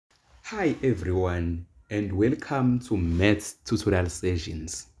Hi everyone and welcome to Maths tutorial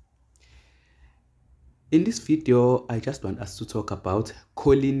sessions. In this video, I just want us to talk about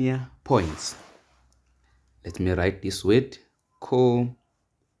collinear points. Let me write this word, collinear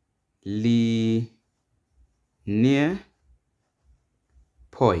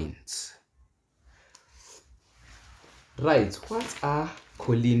points. Right, what are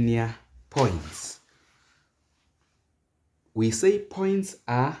collinear points? We say points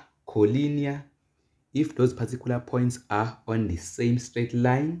are collinear if those particular points are on the same straight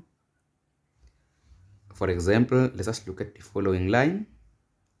line. For example, let us look at the following line.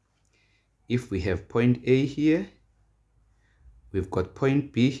 If we have point A here, we've got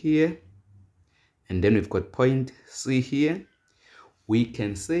point B here, and then we've got point C here, we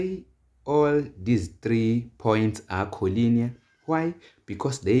can say all these 3 points are collinear. Why?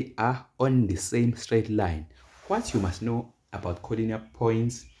 Because they are on the same straight line. What you must know about collinear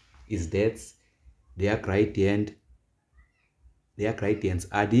points is that their gradients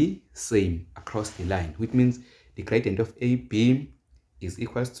are the same across the line, which means the gradient of AB is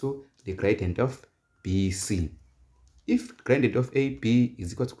equal to the gradient of BC. If gradient of AB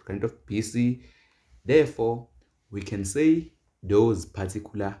is equal to gradient of BC, therefore we can say those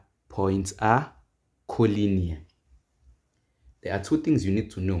particular points are collinear. There are 2 things you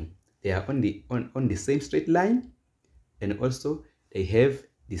need to know. They are on the same straight line, and also they have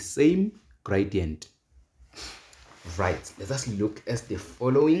the same gradient. Right, let us look at the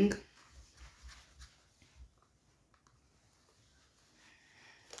following.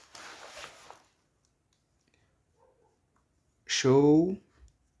 Show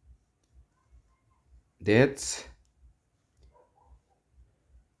that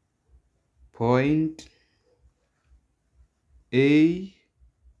point A,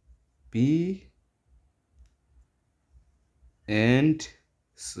 B, and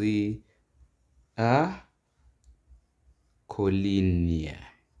C are collinear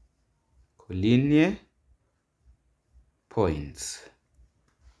points.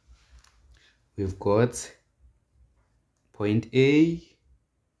 We've got point A,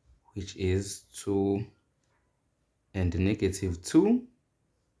 which is 2 and -2.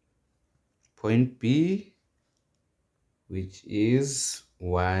 Point B, which is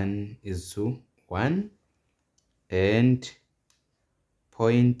 1 is to 1. And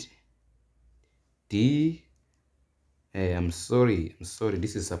point D, I'm sorry,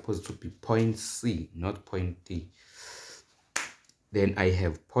 this is supposed to be point C, not point D. Then I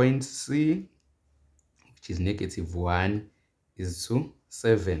have point C, which is -1 is to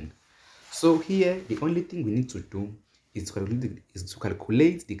 7. So here, the only thing we need to do is to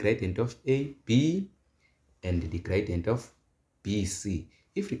calculate the gradient of AB and the gradient of BC.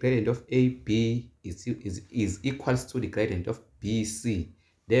 If the gradient of AB is equals to the gradient of BC,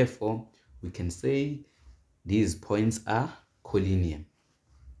 therefore we can say these points are collinear.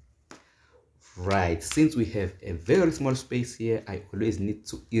 Right, since we have a very small space here, I always need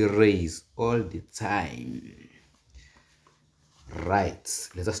to erase all the time. Right,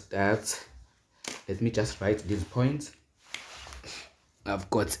 let us start. Let me just write these points. I've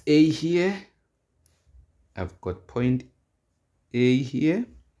got A here. I've got point A here,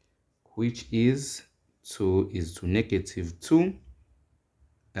 which is 2 is to -2.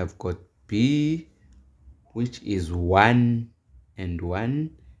 I've got B, which is 1 and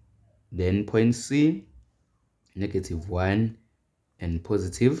 1. Then point C, -1 and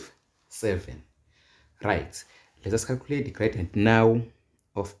 +7. Right, let us calculate the gradient now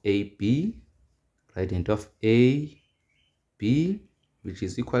of AB. Gradient of AB, which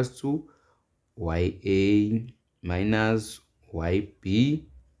is equals to YA minus YB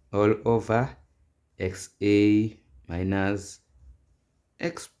all over XA minus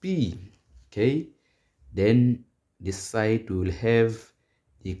XB. Okay, then this side will have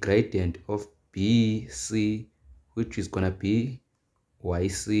the gradient of BC, which is gonna be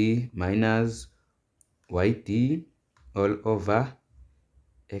YC minus YD all over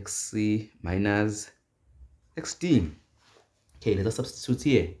XC minus XD. Okay, let us substitute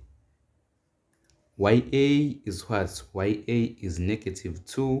here. YA is what? YA is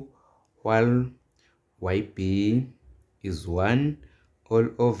 -2, while YB is 1 all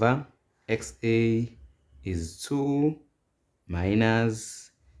over XA is 2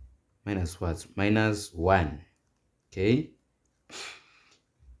 minus what? -1. Okay,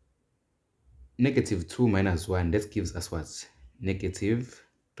 -2 minus 1, that gives us what?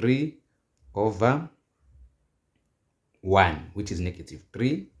 -3 over 1, which is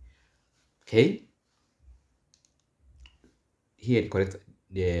 -3. Okay, here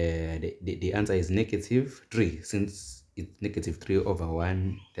the answer is -3, since it's negative 3 over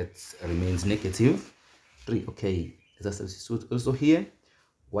 1. That remains negative 3. Okay, let's substitute also here.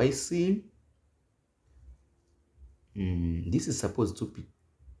 YC, this is supposed to be,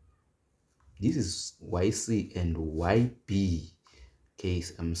 this is YC and YB. Okay,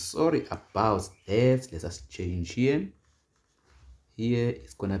 so I'm sorry about that. Let us change here. Here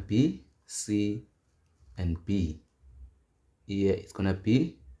it's gonna be C and B. Here it's gonna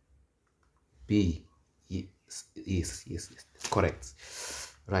be B. Yes, correct.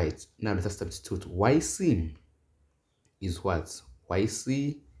 Right, now let us substitute. YC is what?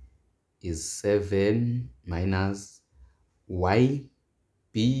 YC is 7 minus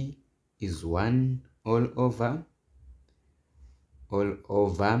YB is 1 all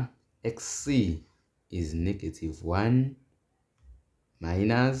over XC is negative 1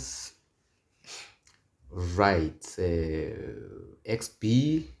 minus, right,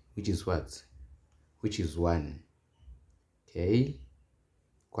 XB, which is what? Which is 1. Okay,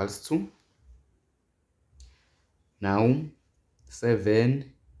 equals to, now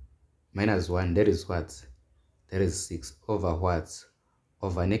 7 minus 1, that is what? That is 6 over what?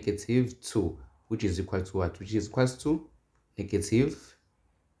 Over negative 2, which is equal to what? Which is equals to negative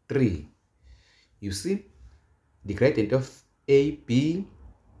 3. You see, the gradient of AB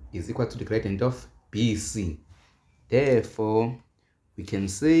is equal to the gradient of BC. Therefore, we can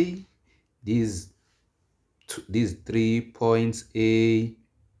say these 3 points A,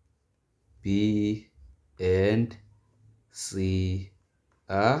 B, and C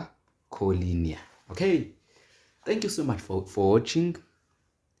are collinear. Okay, thank you so much for watching.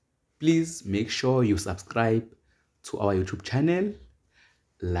 Please make sure you subscribe to our YouTube channel,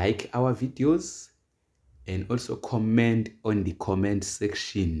 like our videos, and also comment on the comment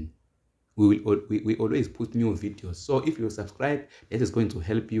section. We always put new videos, so if you subscribe, that is going to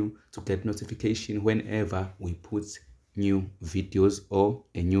help you to get notification whenever we put new videos or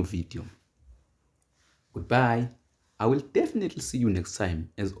a new video. Goodbye. I will definitely see you next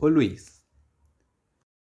time, as always.